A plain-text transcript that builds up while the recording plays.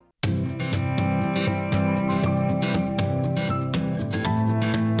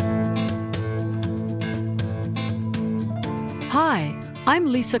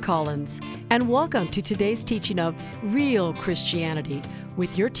I'm Lisa Collins, and welcome to today's teaching of Real Christianity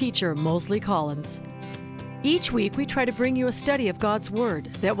with your teacher, Mosley Collins. Each week, we try to bring you a study of God's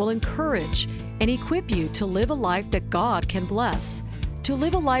Word that will encourage and equip you to live a life that God can bless, to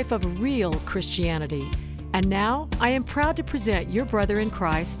live a life of real Christianity. And now, I am proud to present your brother in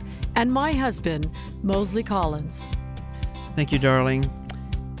Christ and my husband, Mosley Collins. Thank you, darling.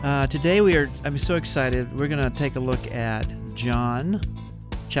 Today I'm so excited. We're going to take a look at John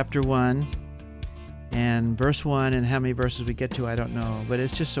chapter 1 and verse 1, and how many verses we get to, I don't know, but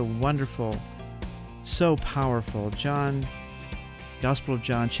it's just so wonderful, so powerful. Gospel of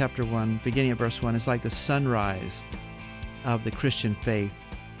John chapter 1, beginning at verse 1, is like the sunrise of the Christian faith.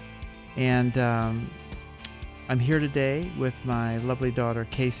 And I'm here today with my lovely daughter,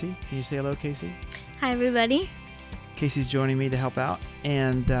 Casey. Can you say hello, Casey? Hi, everybody. Casey's joining me to help out.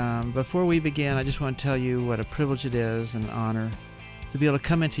 And before we begin, I just want to tell you what a privilege it is and an honor to be able to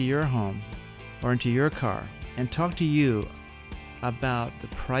come into your home or into your car and talk to you about the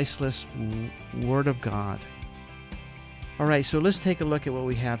priceless Word of God. All right, so let's take a look at what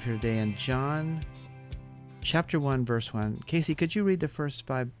we have here today in John chapter 1, verse 1. Casey, could you read the first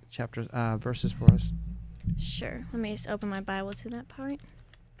 5 verses for us? Sure. Let me just open my Bible to that part.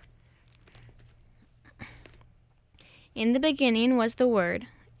 In the beginning was the Word,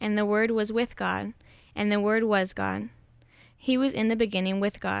 and the Word was with God, and the Word was God. He was in the beginning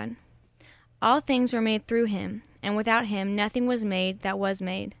with God. All things were made through him, and without him nothing was made that was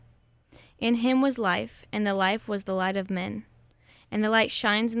made. In him was life, and the life was the light of men. And the light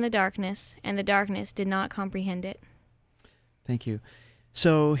shines in the darkness, and the darkness did not comprehend it. Thank you.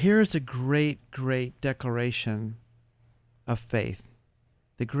 So here's the great declaration of faith.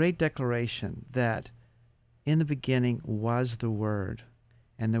 The great declaration that in the beginning was the Word,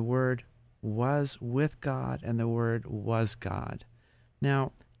 and the Word was with God, and the Word was God.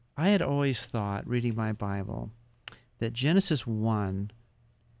 Now, I had always thought, reading my Bible, that Genesis 1,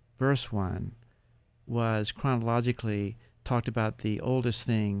 verse 1, was chronologically talked about the oldest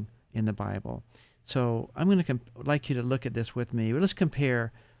thing in the Bible. So I'm going to like you to look at this with me. Let's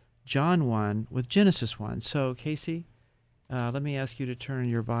compare John 1 with Genesis 1. So, Casey, let me ask you to turn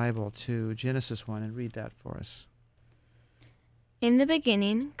your Bible to Genesis 1 and read that for us. In the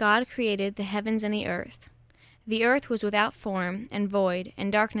beginning, God created the heavens and the earth. The earth was without form and void,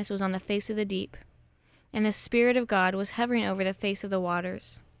 and darkness was on the face of the deep. And the Spirit of God was hovering over the face of the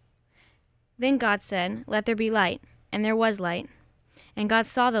waters. Then God said, "Let there be light," and there was light. And God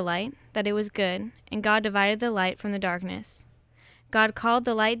saw the light, that it was good, and God divided the light from the darkness. God called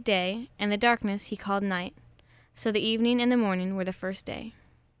the light day, and the darkness he called night. So the evening and the morning were the first day.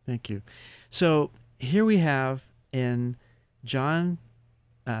 Thank you. So here we have in John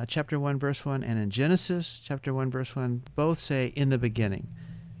chapter 1, verse 1, and in Genesis chapter 1, verse 1, both say in the beginning.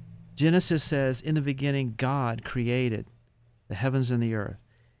 Genesis says, in the beginning, God created the heavens and the earth.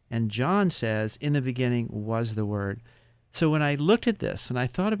 And John says, in the beginning was the Word. So when I looked at this and I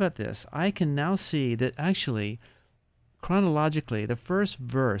thought about this, I can now see that actually, chronologically, the first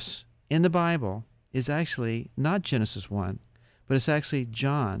verse in the Bible is actually not Genesis 1, but it's actually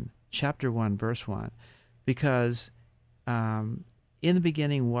John chapter 1, verse 1, because in the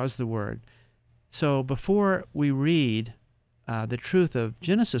beginning was the Word. So before we read the truth of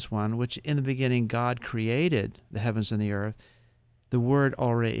Genesis 1, which in the beginning God created the heavens and the earth, the Word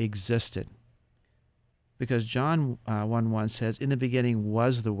already existed. Because John 1:1 says, in the beginning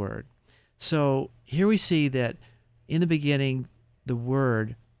was the Word. So here we see that in the beginning the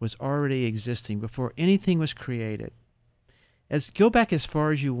Word was already existing before anything was created. Go back as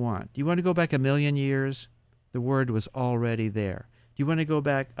far as you want. Do you want to go back 1,000,000 years? The Word was already there. Do you want to go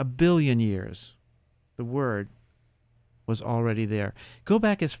back 1,000,000,000 years? The Word was already there. Go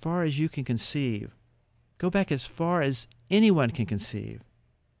back as far as you can conceive. Go back as far as anyone can conceive.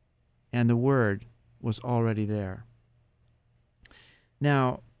 And the Word was already there.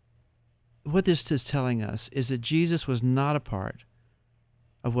 Now, what this is telling us is that Jesus was not a part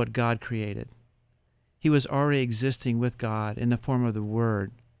of what God created. He was already existing with God in the form of the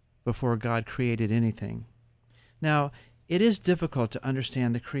Word before God created anything. Now, it is difficult to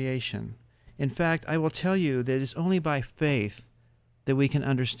understand the creation. In fact, I will tell you that it is only by faith that we can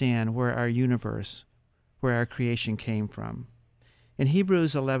understand where our universe, where our creation came from. In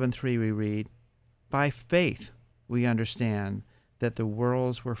Hebrews 11:3 we read, "By faith we understand that the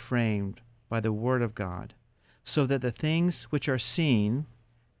worlds were framed by the Word of God, so that the things which are seen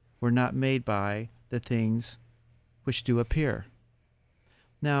were not made by the things which do appear."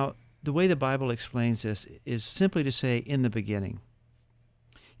 Now, the way the Bible explains this is simply to say, in the beginning.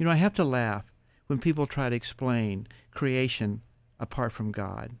 You know, I have to laugh when people try to explain creation apart from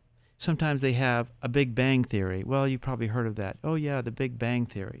God. Sometimes they have a Big Bang Theory. Well, you've probably heard of that. Oh, yeah, the Big Bang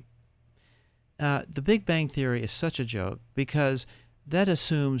Theory. The Big Bang Theory is such a joke because that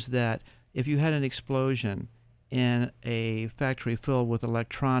assumes that if you had an explosion in a factory filled with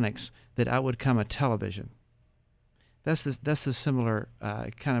electronics, that out would come a television. That's the similar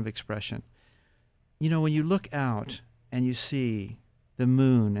kind of expression. You know, when you look out and you see the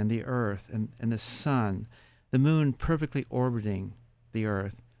moon and the earth and the sun, the moon perfectly orbiting the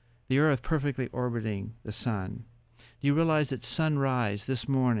earth perfectly orbiting the sun, you realize that sunrise this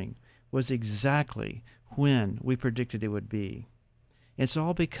morning was exactly when we predicted it would be. It's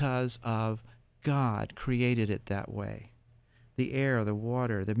all because of God created it that way. The air, the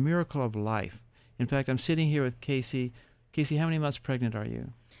water, the miracle of life. In fact, I'm sitting here with Casey. Casey, how many months pregnant are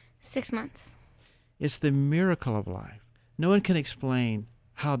you? 6 months. It's the miracle of life. No one can explain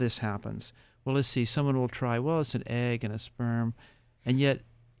how this happens. Well, let's see. Someone will try, well, it's an egg and a sperm, and yet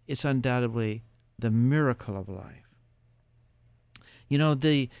it's undoubtedly the miracle of life. You know,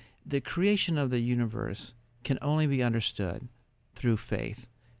 the creation of the universe can only be understood through faith.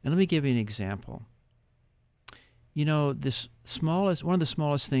 And let me give you an example. You know, one of the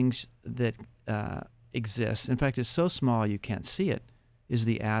smallest things that exists, in fact, it's so small you can't see it, is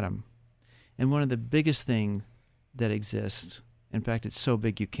the atom. And one of the biggest things that exists, in fact, it's so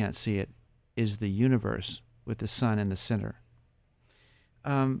big you can't see it, is the universe with the sun in the center.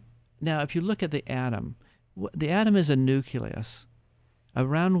 Now, if you look at the atom is a nucleus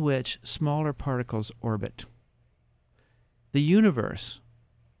around which smaller particles orbit. The universe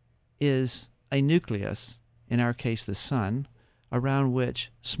is a nucleus, in our case the sun, around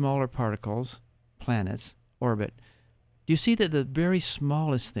which smaller particles, planets, orbit. Do you see that the very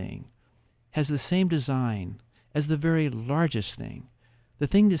smallest thing has the same design as the very largest thing? The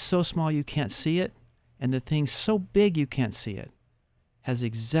thing that's so small you can't see it, and the thing so big you can't see it, has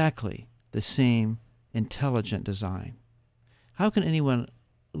exactly the same intelligent design. How can anyone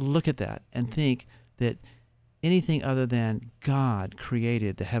look at that and think that anything other than God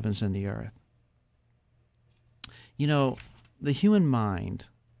created the heavens and the earth? You know, the human mind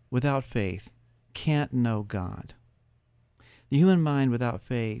without faith can't know God. The human mind without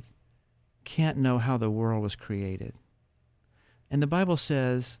faith can't know how the world was created. And the Bible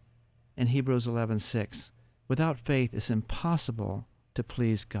says in Hebrews 11:6, without faith it's impossible to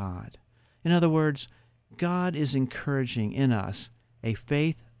please God. In other words, God is encouraging in us a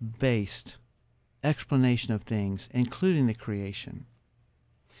faith-based explanation of things, including the creation.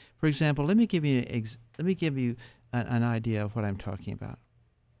 For example, let me give you an idea of what I'm talking about.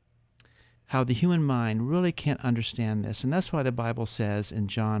 How the human mind really can't understand this, and that's why the Bible says in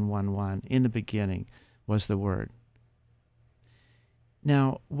John 1:1, in the beginning was the Word.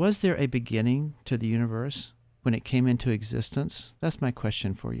 Now, was there a beginning to the universe when it came into existence? That's my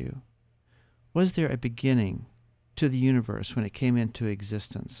question for you. Was there a beginning to the universe when it came into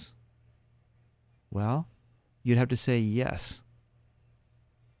existence? Well, you'd have to say yes.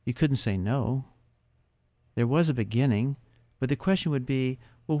 You couldn't say no. There was a beginning, but the question would be,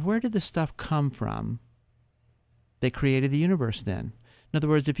 well, where did the stuff come from that created the universe then? In other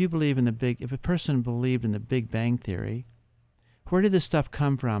words, if a person believed in the Big Bang Theory, where did the stuff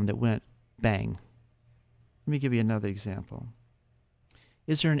come from that went bang? Let me give you another example.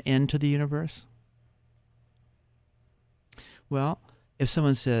 Is there an end to the universe? Well, if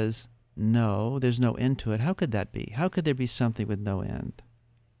someone says, no, there's no end to it, how could that be? How could there be something with no end?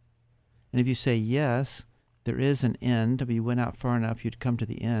 And if you say, yes, there is an end, if you went out far enough, you'd come to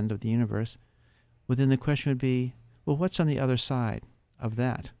the end of the universe, well, then the question would be, well, what's on the other side of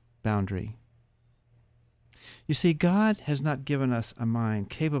that boundary? You see, God has not given us a mind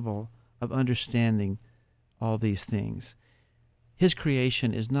capable of understanding all these things. His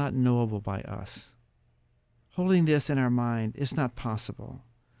creation is not knowable by us. Holding this in our mind is not possible.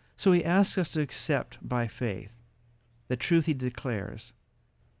 So he asks us to accept by faith the truth he declares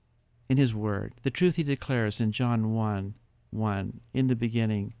in his word, the truth he declares in John 1:1, in the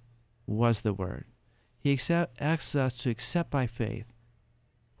beginning was the Word. He asks us to accept by faith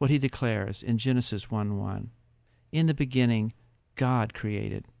what he declares in Genesis 1:1. In the beginning, God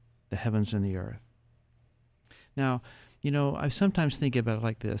created the heavens and the earth. Now, you know, I sometimes think about it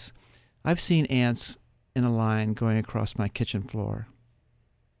like this. I've seen ants in a line going across my kitchen floor.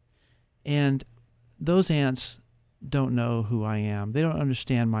 And those ants don't know who I am. They don't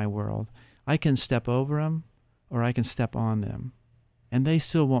understand my world. I can step over them or I can step on them, and they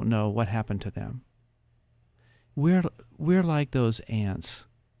still won't know what happened to them. We're like those ants.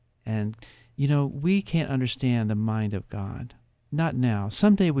 And, you know, we can't understand the mind of God. Not now.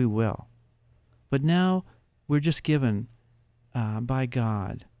 Someday we will. But now we're just given by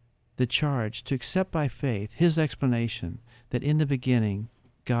God the charge to accept by faith his explanation that in the beginning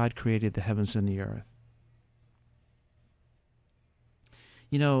God created the heavens and the earth.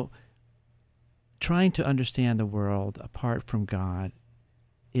 You know, trying to understand the world apart from God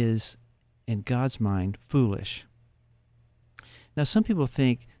is, in God's mind, foolish. Now, some people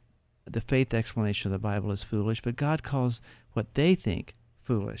think the faith explanation of the Bible is foolish, but God calls what they think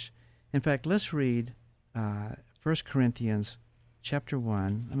foolish. In fact, let's read 1 Corinthians chapter 1.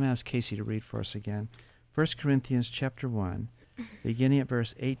 I'm going to ask Casey to read for us again. 1 Corinthians chapter 1, beginning at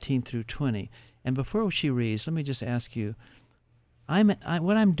verse 18 through 20. And before she reads, let me just ask you,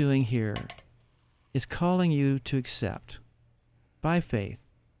 what I'm doing here is calling you to accept, by faith,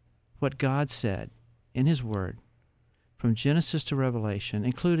 what God said in His Word, from Genesis to Revelation,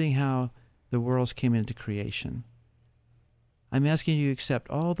 including how the worlds came into creation. I'm asking you to accept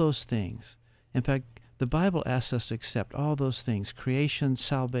all those things. In fact, the Bible asks us to accept all those things: creation,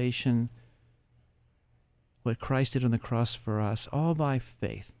 salvation, what Christ did on the cross for us, all by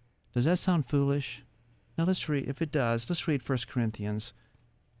faith. Does that sound foolish? Now let's read, if it does, let's read 1 Corinthians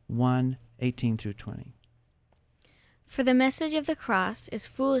 1, 18 through 20. For the message of the cross is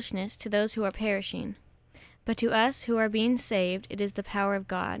foolishness to those who are perishing, but to us who are being saved it is the power of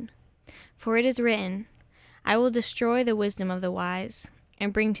God. For it is written, I will destroy the wisdom of the wise,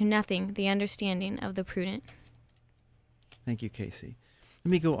 and bring to nothing the understanding of the prudent. Thank you, Casey.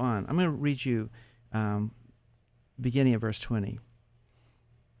 Let me go on. I'm going to read you beginning of verse 20.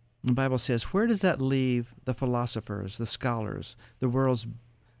 The Bible says, where does that leave the philosophers, the scholars, the world's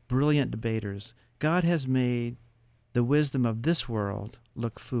brilliant debaters? God has made the wisdom of this world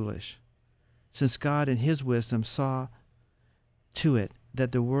look foolish, since God in His wisdom saw to it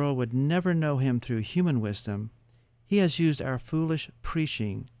that the world would never know Him through human wisdom. He has used our foolish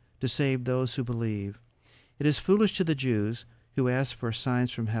preaching to save those who believe. It is foolish to the Jews who ask for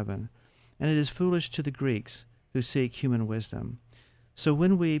signs from heaven, and it is foolish to the Greeks who seek human wisdom. So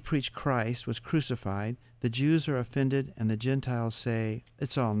when we preach Christ was crucified, the Jews are offended and the Gentiles say,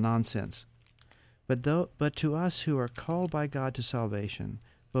 it's all nonsense. But to us who are called by God to salvation,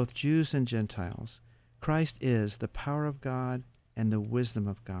 both Jews and Gentiles, Christ is the power of God and the wisdom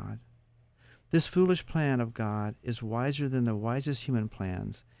of God. This foolish plan of God is wiser than the wisest human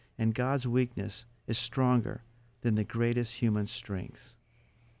plans, and God's weakness is stronger than the greatest human strength.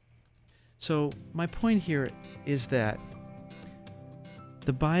 So my point here is that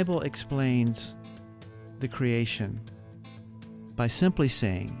the Bible explains the creation by simply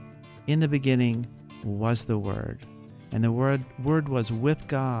saying, in the beginning was the Word, and the Word was with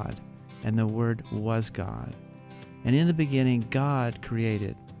God, and the Word was God. And in the beginning God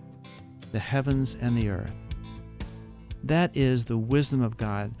created the heavens and the earth. That is the wisdom of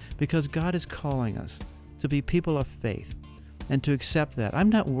God, because God is calling us to be people of faith and to accept that. I'm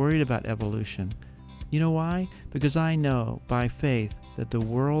not worried about evolution. You know why? Because I know by faith that the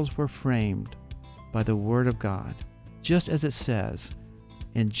worlds were framed by the Word of God, just as it says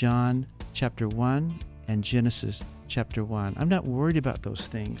in John chapter 1 and Genesis chapter 1. I'm not worried about those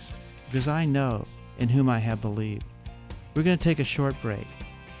things because I know in whom I have believed. We're going to take a short break.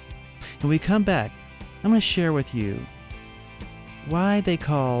 When we come back, I'm going to share with you why they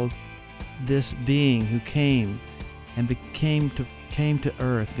called this being who came and came to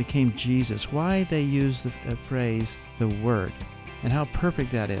earth, became Jesus, why they used the phrase, the Word, and how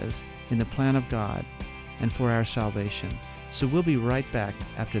perfect that is in the plan of God and for our salvation. So we'll be right back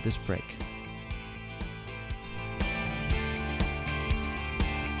after this break.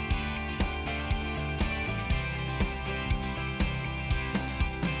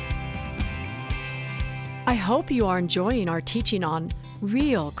 I hope you are enjoying our teaching on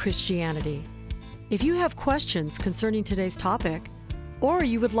real Christianity. If you have questions concerning today's topic, or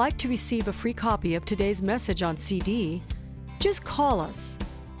you would like to receive a free copy of today's message on CD, just call us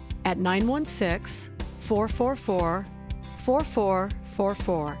at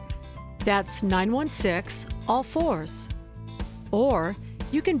 916-444-4444. That's 916, all fours. Or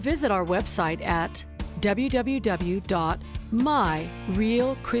you can visit our website at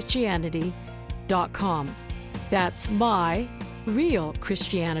www.myrealchristianity.com. That's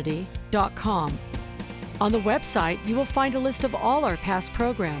myrealchristianity.com. On the website, you will find a list of all our past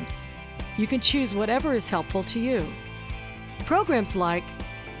programs. You can choose whatever is helpful to you. Programs like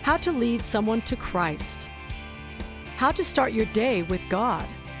How to Lead Someone to Christ, How to Start Your Day with God,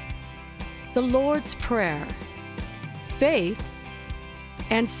 The Lord's Prayer, Faith,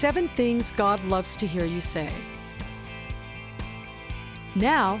 and 7 Things God Loves to Hear You Say.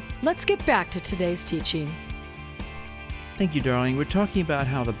 Now, let's get back to today's teaching. Thank you, darling. We're talking about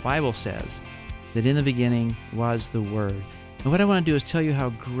how the Bible says that in the beginning was the Word. And what I want to do is tell you how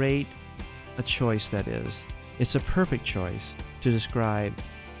great a choice that is. It's a perfect choice to describe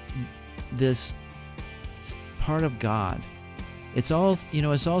this part of God. It's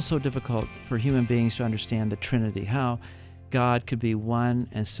also difficult for human beings to understand the Trinity, how God could be one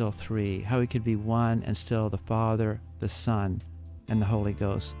and still three, how he could be one and still the Father, the Son, and the Holy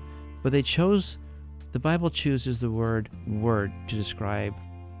Ghost. But the Bible chooses the word to describe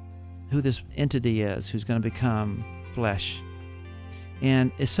who this entity is, who's going to become flesh.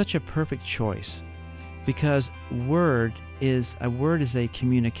 And it's such a perfect choice because a word is a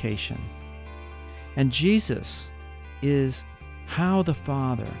communication. And Jesus is how the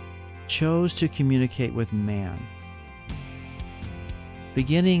Father chose to communicate with man.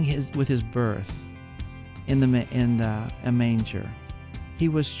 Beginning with his birth in a manger, he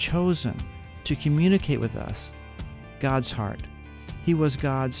was chosen to communicate with us God's heart. He was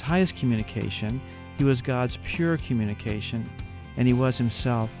God's highest communication. He was God's pure communication, and he was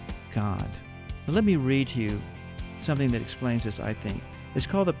himself God. Now, let me read to you something that explains this, I think. It's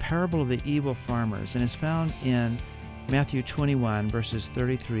called the parable of the evil farmers, and it's found in Matthew 21, verses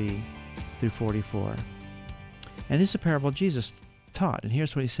 33 through 44. And this is a parable Jesus taught, and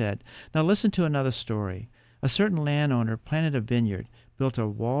here's what he said. Now listen to another story. A certain landowner planted a vineyard, built a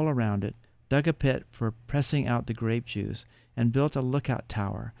wall around it, dug a pit for pressing out the grape juice, and built a lookout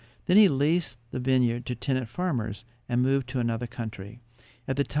tower. Then he leased the vineyard to tenant farmers and moved to another country.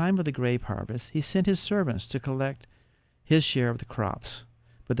 At the time of the grape harvest, he sent his servants to collect his share of the crops.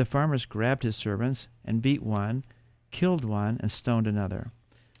 But the farmers grabbed his servants and beat one, killed one, and stoned another.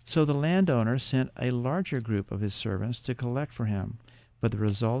 So the landowner sent a larger group of his servants to collect for him, but the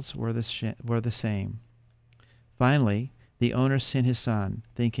results were the same. Finally, the owner sent his son,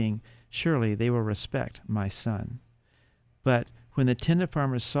 thinking, surely they will respect my son. But when the tenant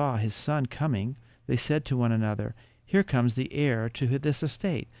farmers saw his son coming, they said to one another, here comes the heir to this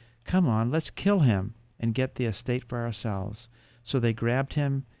estate. Come on, let's kill him and get the estate for ourselves. So they grabbed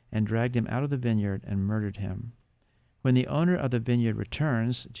him and dragged him out of the vineyard and murdered him. When the owner of the vineyard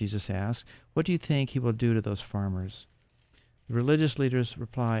returns, Jesus asked, what do you think he will do to those farmers? The religious leaders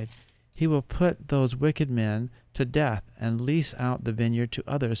replied, he will put those wicked men to death and lease out the vineyard to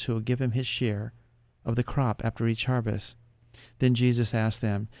others who will give him his share of the crop after each harvest. Then Jesus asked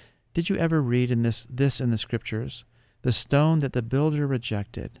them, did you ever read in this in the Scriptures? The stone that the builder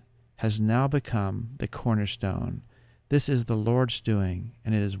rejected has now become the cornerstone. This is the Lord's doing,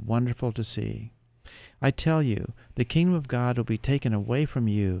 and it is wonderful to see. I tell you, the kingdom of God will be taken away from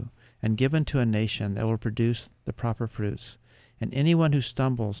you and given to a nation that will produce the proper fruits. And anyone who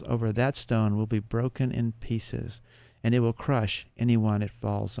stumbles over that stone will be broken in pieces, and it will crush anyone it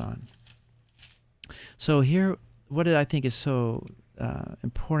falls on. So here, what I think is so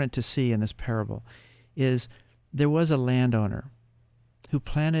important to see in this parable is there was a landowner who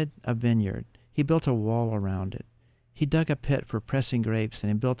planted a vineyard. He built a wall around it. He dug a pit for pressing grapes, and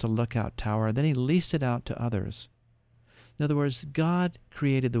he built a lookout tower. Then he leased it out to others. In other words, God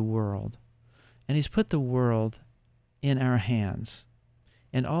created the world, and he's put the world in our hands.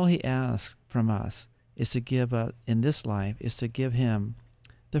 And all he asks from us is to give, in this life, is to give him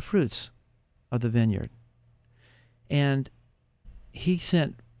the fruits of the vineyard. And he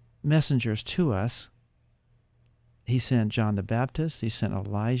sent messengers to us. He sent John the Baptist. He sent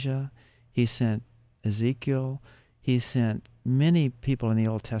Elijah. He sent Ezekiel. He sent many people in the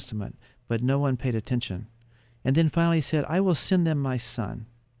Old Testament, but no one paid attention. And then finally he said, I will send them my son.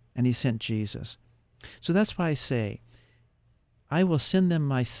 And he sent Jesus. So that's why I say, I will send them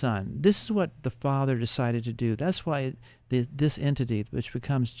my son. This is what the Father decided to do. That's why this entity, which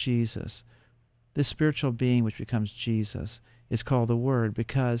becomes Jesus, this spiritual being which becomes Jesus, is called the Word,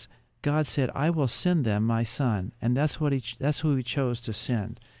 because God said, I will send them my son. And that's who he chose to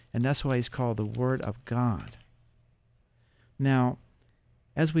send. And that's why he's called the Word of God. Now,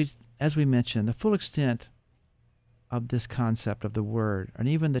 as we mentioned, the full extent of this concept of the Word, and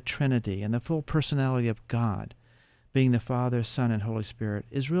even the Trinity, and the full personality of God, being the Father, Son, and Holy Spirit,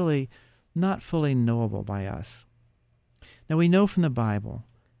 is really not fully knowable by us. Now, we know from the Bible,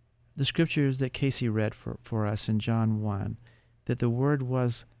 the scriptures that Casey read for us in John 1, that the Word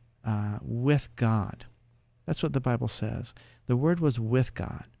was with God. That's what the Bible says. The Word was with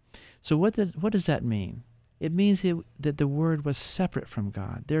God. So what does that mean? It means that the Word was separate from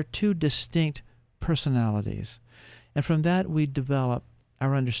God. There are two distinct personalities. And from that we develop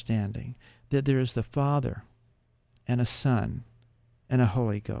our understanding that there is the Father and a Son and a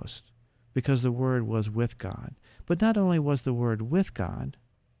Holy Ghost, because the Word was with God. But not only was the Word with God,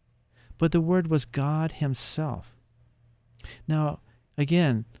 but the Word was God himself. Now,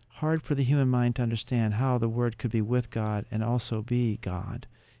 again, hard for the human mind to understand how the Word could be with God and also be God.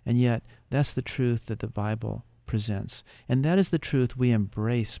 And yet, that's the truth that the Bible presents. And that is the truth we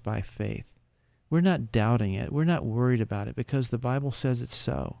embrace by faith. We're not doubting it. We're not worried about it because the Bible says it's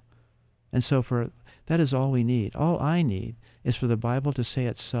so. And so that is all we need. All I need is for the Bible to say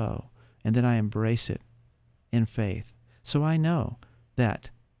it's so, and then I embrace it in faith. So I know that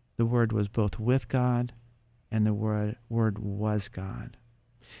the Word was both with God and the Word was God.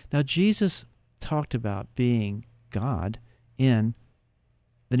 Now, Jesus talked about being God in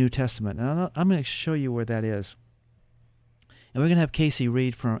the New Testament. And I'm going to show you where that is. And we're going to have Casey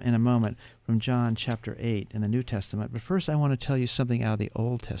read in a moment from John chapter 8 in the New Testament. But first I want to tell you something out of the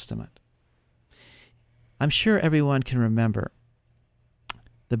Old Testament. I'm sure everyone can remember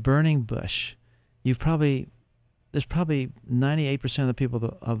the burning bush. There's probably 98% of the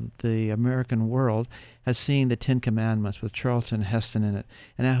people of the American world has seen the Ten Commandments with Charlton Heston in it,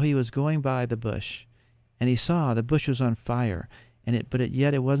 and how he was going by the bush, and he saw the bush was on fire,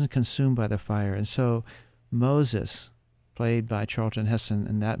 yet it wasn't consumed by the fire. And so Moses, played by Charlton Heston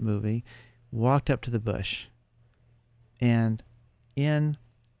in that movie, walked up to the bush, and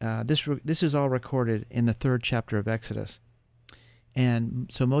this is all recorded in the 3rd chapter of Exodus. And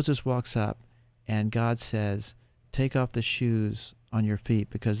so Moses walks up, and God says, "Take off the shoes on your feet,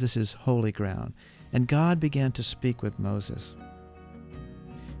 because this is holy ground." And God began to speak with Moses.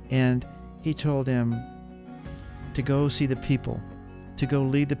 And he told him to go see the people, to go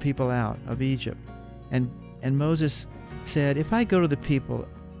lead the people out of Egypt. And Moses said, "If I go to the people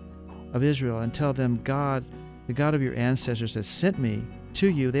of Israel and tell them God, the God of your ancestors, has sent me to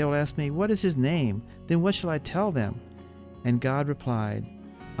you, they will ask me, 'What is his name?' Then what shall I tell them?" And God replied,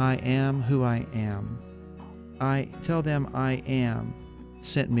 "I am who I am. Tell them I am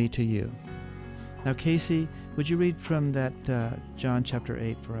sent me to you." Now, Casey, would you read from that John chapter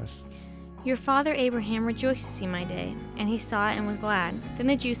 8 for us? "Your father Abraham rejoiced to see my day, and he saw it and was glad. Then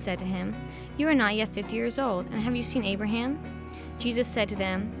the Jews said to him, 'You are not yet 50 years old, and have you seen Abraham?' Jesus said to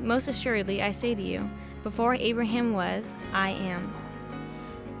them, 'Most assuredly I say to you, before Abraham was, I am.'"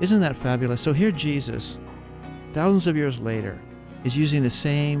 Isn't that fabulous? So here Jesus, thousands of years later, is using the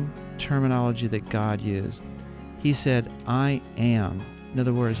same terminology that God used. He said, "I am." In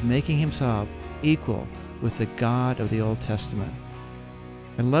other words, making himself equal with the God of the Old Testament.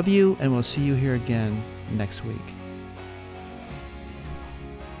 I love you, and we'll see you here again next week.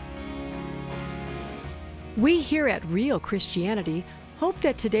 We here at Real Christianity hope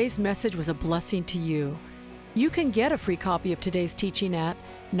that today's message was a blessing to you. You can get a free copy of today's teaching at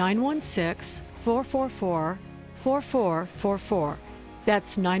 916-444-4444.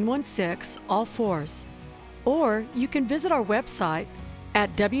 That's 916, all fours. Or you can visit our website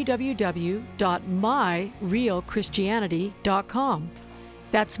at www.myrealchristianity.com.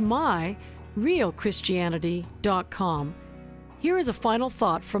 That's myrealchristianity.com. Here is a final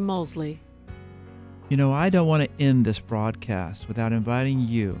thought from Mosley. You know, I don't want to end this broadcast without inviting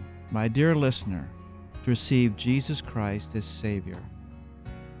you, my dear listener, to receive Jesus Christ as Savior.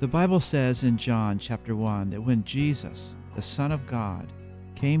 The Bible says in John chapter 1 that when Jesus, the Son of God,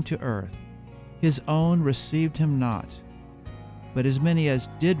 came to earth, his own received him not, but as many as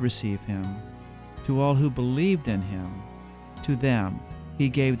did receive him, to all who believed in him, to them he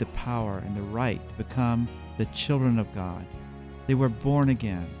gave the power and the right to become the children of God. They were born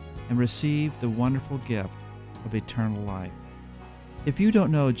again and received the wonderful gift of eternal life. If you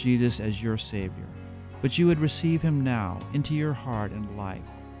don't know Jesus as your Savior, but you would receive him now into your heart and life,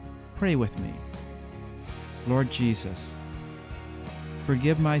 pray with me. Lord Jesus,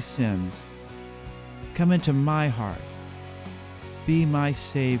 forgive my sins. Come into my heart. Be my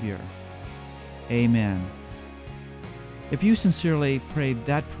Savior. Amen. If you sincerely prayed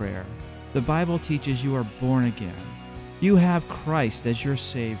that prayer, the Bible teaches you are born again. You have Christ as your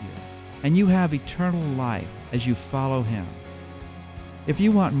Savior, and you have eternal life as you follow him. If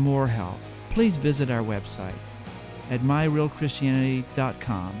you want more help, please visit our website at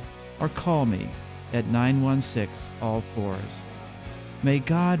myrealchristianity.com or call me at 916-all-fours. May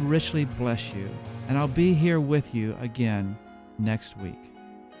God richly bless you, and I'll be here with you again next week.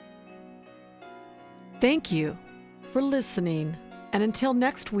 Thank you for listening, and until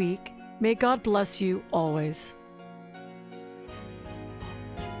next week, may God bless you always.